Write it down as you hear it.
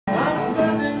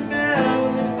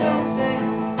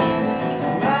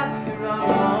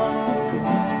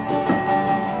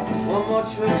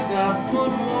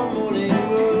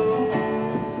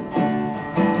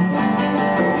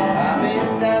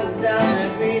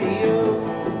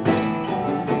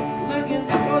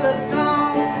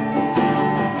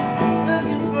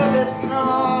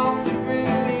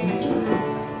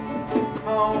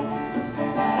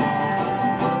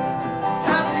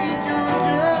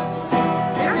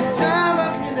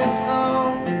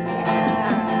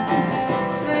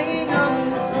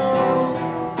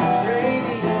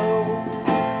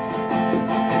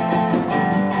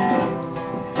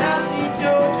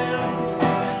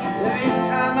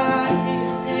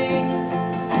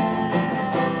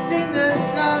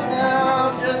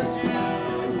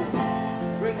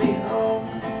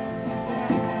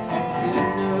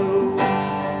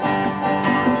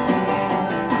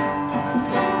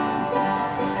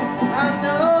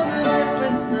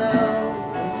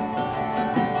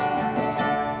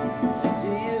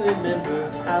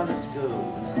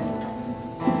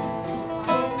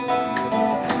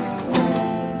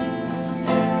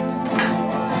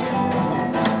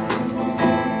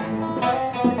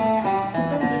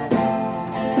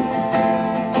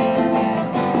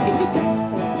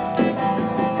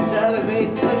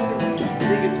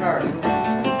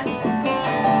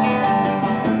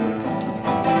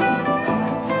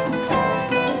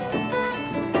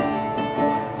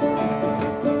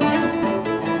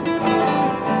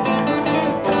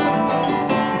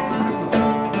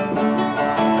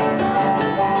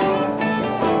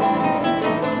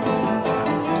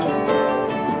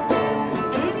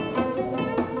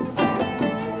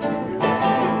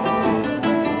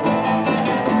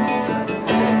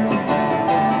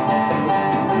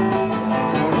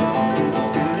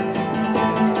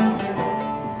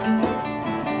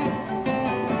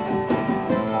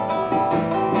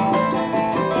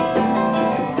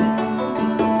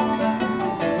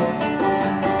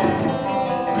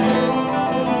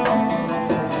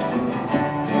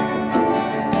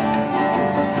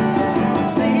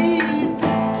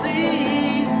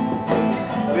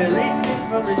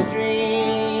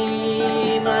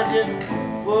just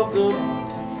woke up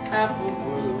half a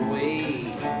world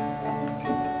away.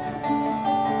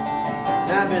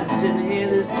 And I've been sitting here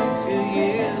listening to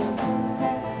you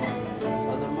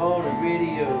on the morning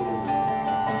radio,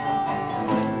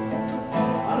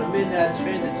 on a midnight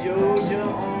train to Georgia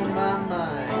on my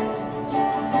mind.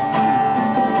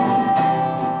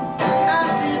 I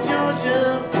see Georgia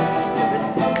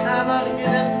every time I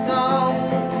hear that song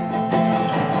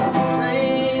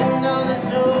playing on this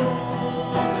old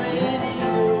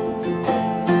radio.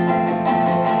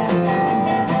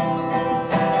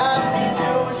 I see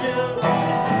Georgia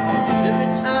every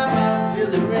time I feel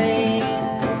the rain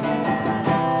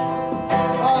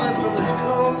falling from this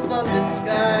cold London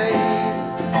sky.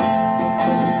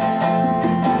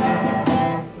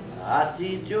 I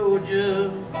see Georgia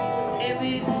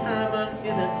every time I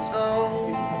hear that song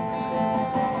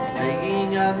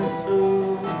playing on this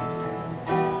old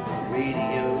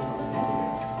radio.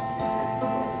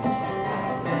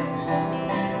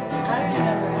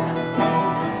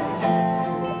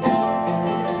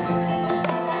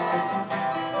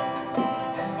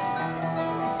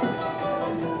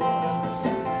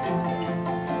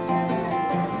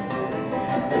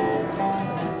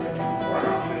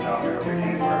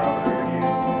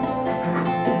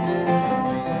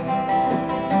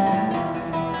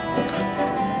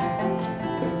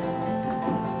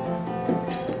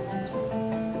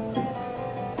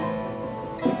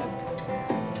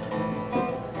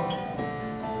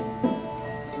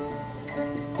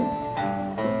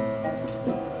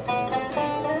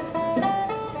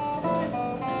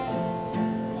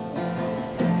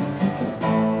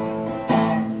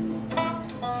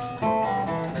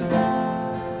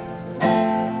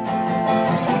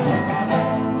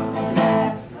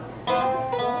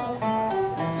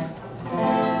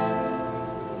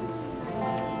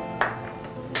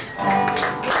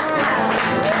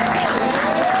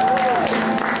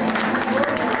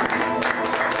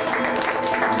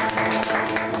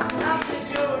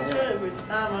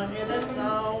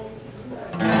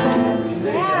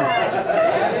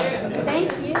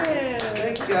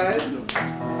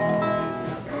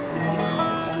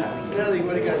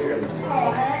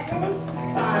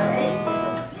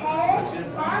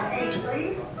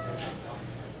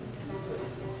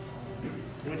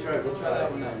 We'll try that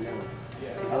one out.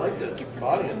 I like the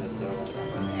body on this though.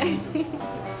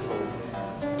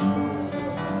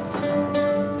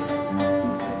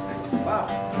 Wow.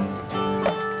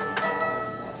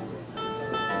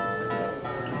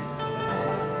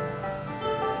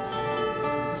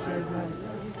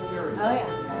 Oh yeah.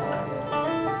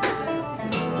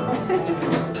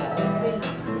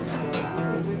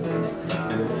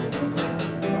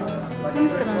 I'm gonna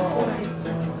sit on the floor.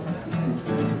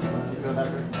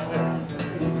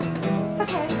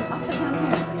 Okay, I'll sit down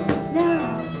here. No,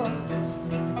 it's cool.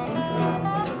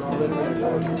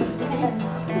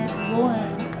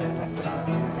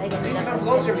 You can come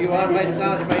closer if you want. It might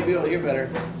sound, you might be able to hear better.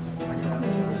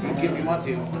 You can if you want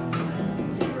to.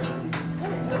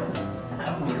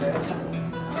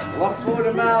 Walk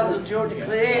 40 miles of Georgia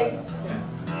clay.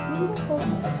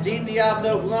 I seen the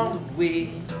envelope along the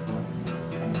way.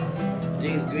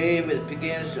 Dig the grave with a pick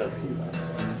and a shovel.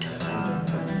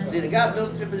 Said I got no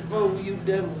sympathy for you,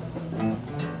 devil.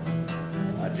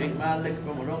 I drink my liquor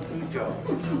from an old fruit jar.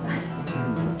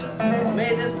 I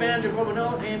made this banjo from an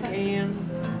old ham can.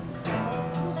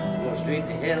 Go straight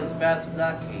to hell as fast as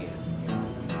I can.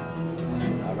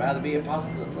 I'd rather be a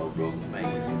apostle than a low broken man.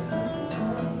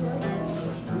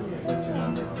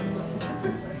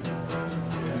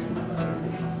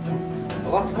 I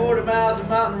walked 40 miles of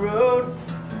mountain road.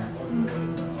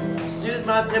 Soothe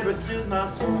my temper, soothe my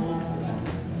soul.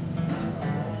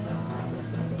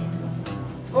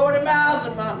 40 miles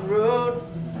of mountain road.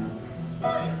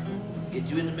 Get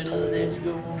you in the middle and let you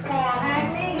go. Call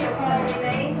Hackney, your call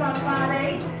remains on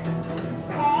 5-8.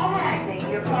 Call Hackney,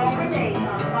 your call remains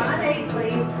on 5-8,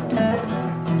 please.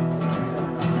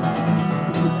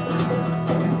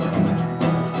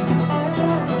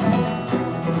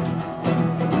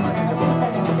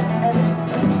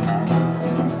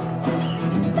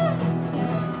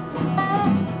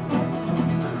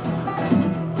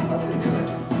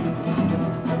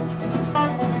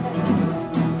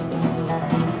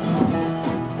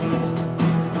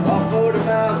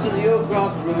 To the old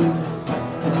crossroads,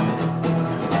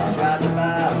 tried to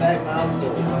buy back my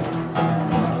soul.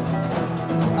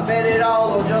 I bet it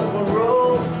all on just one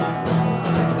roll.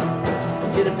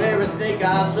 See the pair of snake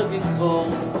eyes looking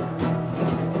cold.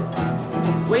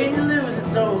 When you lose,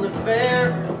 it's only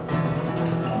fair.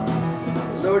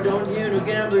 The Lord don't hear no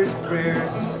gambler's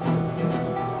prayers.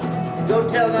 Go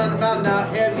tell on the mountain now,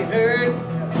 have you heard?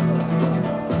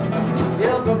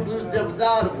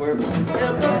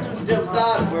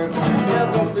 work.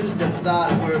 Yeah, broke loose, devil's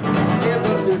out of work. Yeah,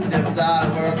 broke loose, devil's out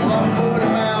of work. On 40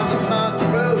 miles of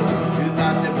mountain road, to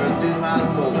my temper, to my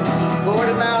soul.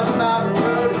 40 miles of mountain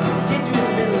road, get you in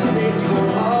the middle and let you go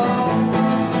home.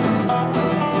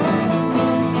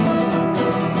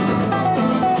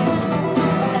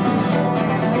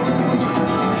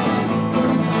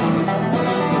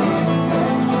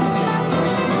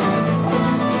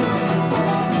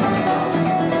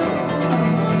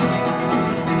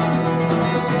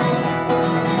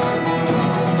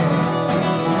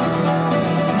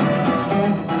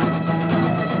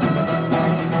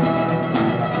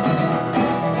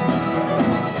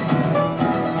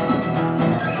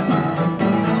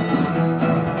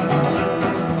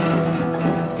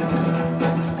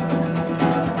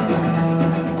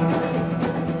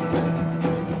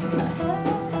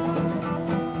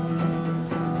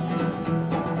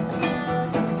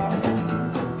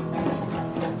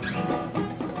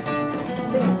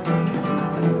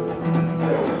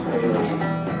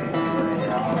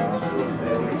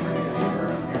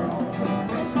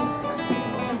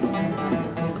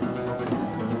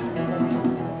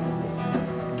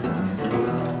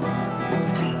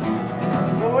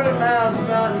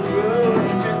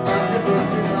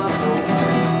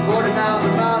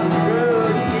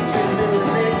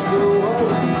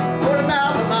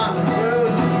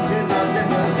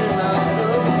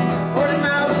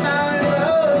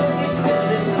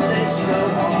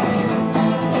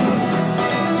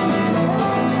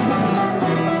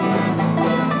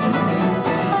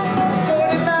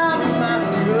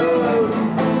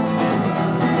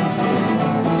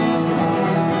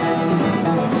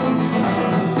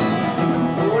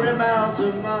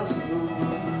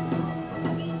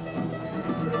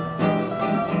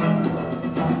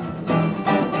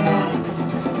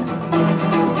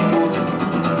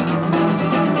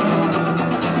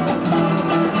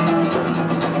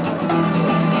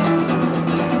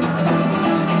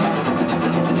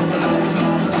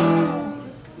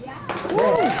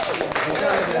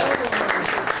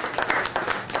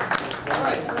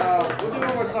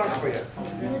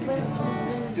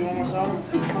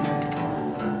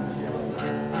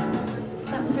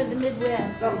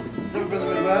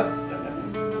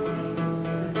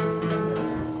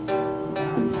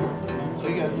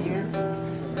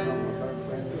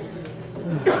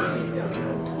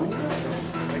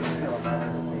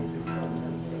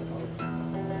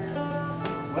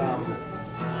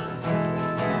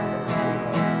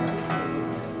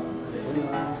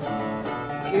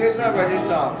 Here's my brand new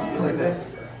song. It goes like this.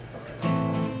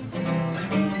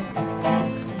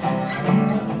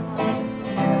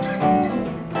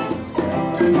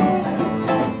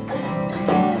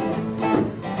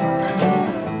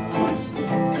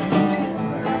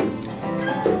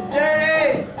 Dirty!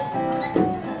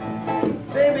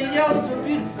 Baby, you're so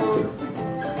beautiful.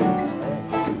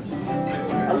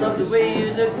 I love the way you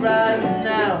look right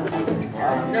now.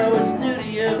 I know it's new to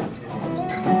you.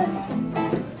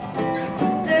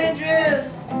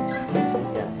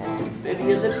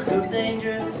 You look so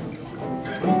dangerous.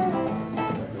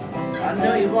 I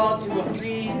know you want to, but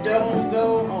please don't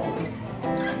go home.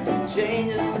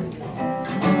 Changes.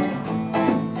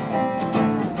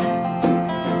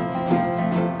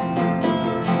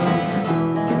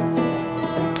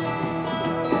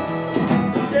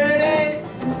 Dirty,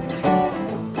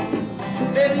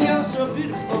 baby, you're so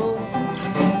beautiful.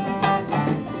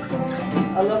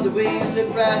 I love the way you look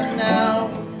right now.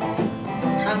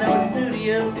 I know it's new to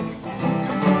you.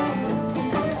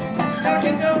 Don't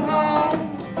you go home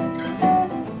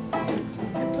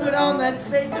and put on that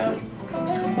fake up.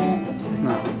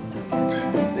 No.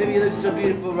 Baby, you look so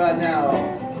beautiful right now.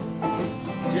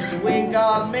 Just the way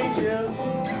God made you.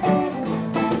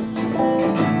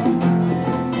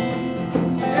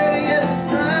 Dirty as the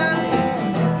sun.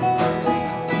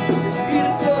 It's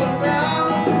beautiful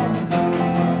around.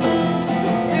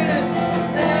 You're just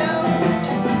sound.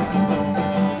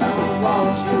 I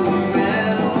want you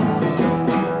around.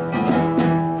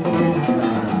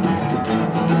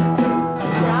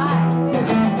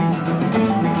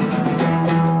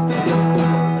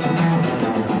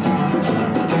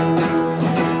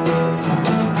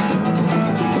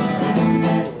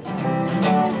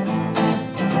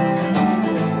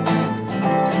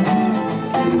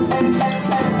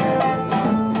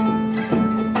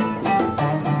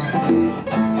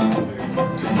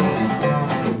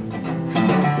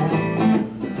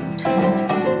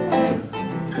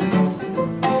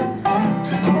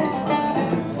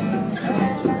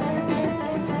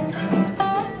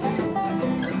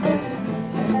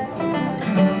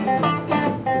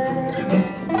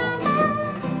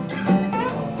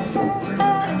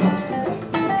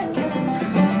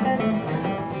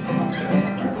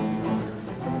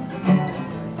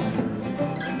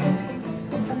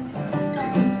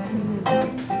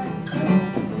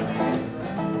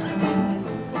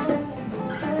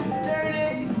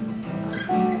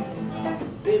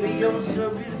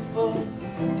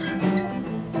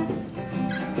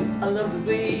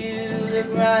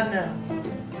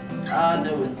 I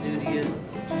know it's new to you.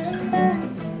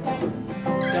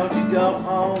 Don't you go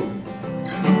home,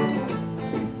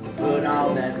 put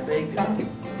on that fake up.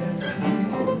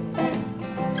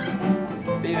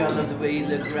 Baby, I love the way you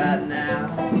look right now,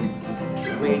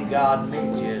 the way God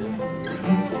made you.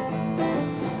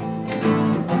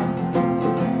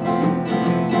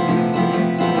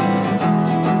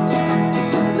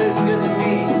 Looks good to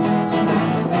me.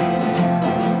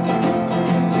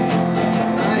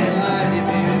 I ain't lying to you,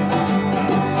 baby.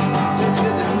 Looks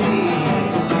good to me.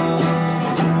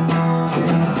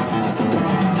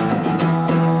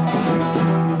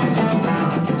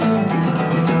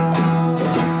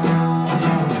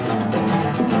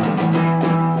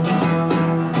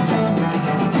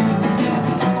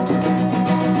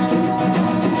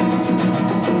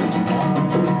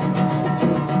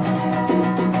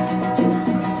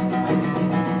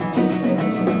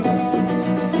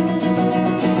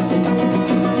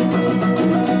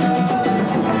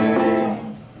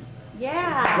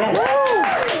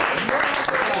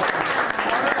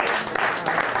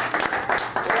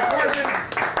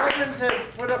 Portman has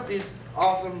put up these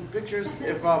awesome pictures.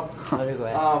 If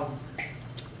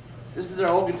this is our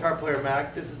old guitar player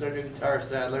Mac. This is our new guitar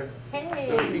Sadler. Hey.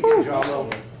 So you can draw a little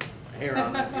hair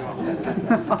on it if you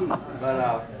want.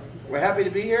 But we're happy to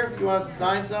be here. If you want us to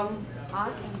sign something,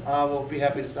 Awesome. we'll be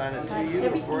happy to sign it to you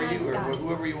or for you or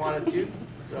whoever you want it to.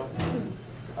 So,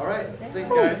 all right. Thanks,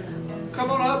 guys.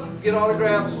 Come on up, get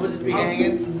autographs. We'll just be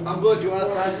hanging. I'm good. Do you want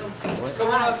to sign some? Come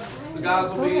on up. The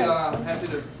guys will be happy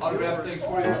to autograph things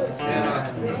for you.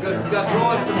 And we've got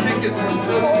drawing for tickets for the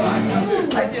show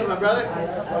tonight. How you doing, my brother?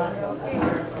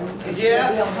 Yeah.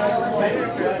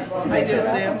 How you doing,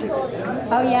 Sam?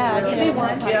 Oh yeah, give me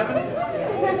one. Kevin?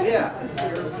 Yeah.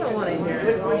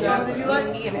 Which song did you like?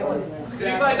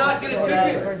 Anybody not get a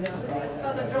ticket?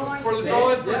 For the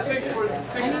drawing for tickets for the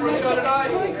show tonight?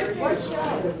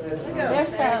 Their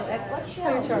show. What show?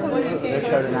 Their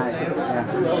show tonight.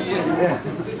 Yeah.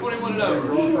 21 and over.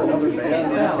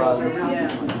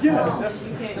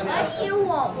 Why you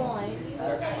want one? You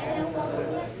said that you didn't want one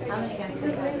yesterday. How many guys?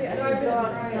 Go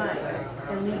out tonight,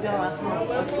 and we go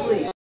out asleep.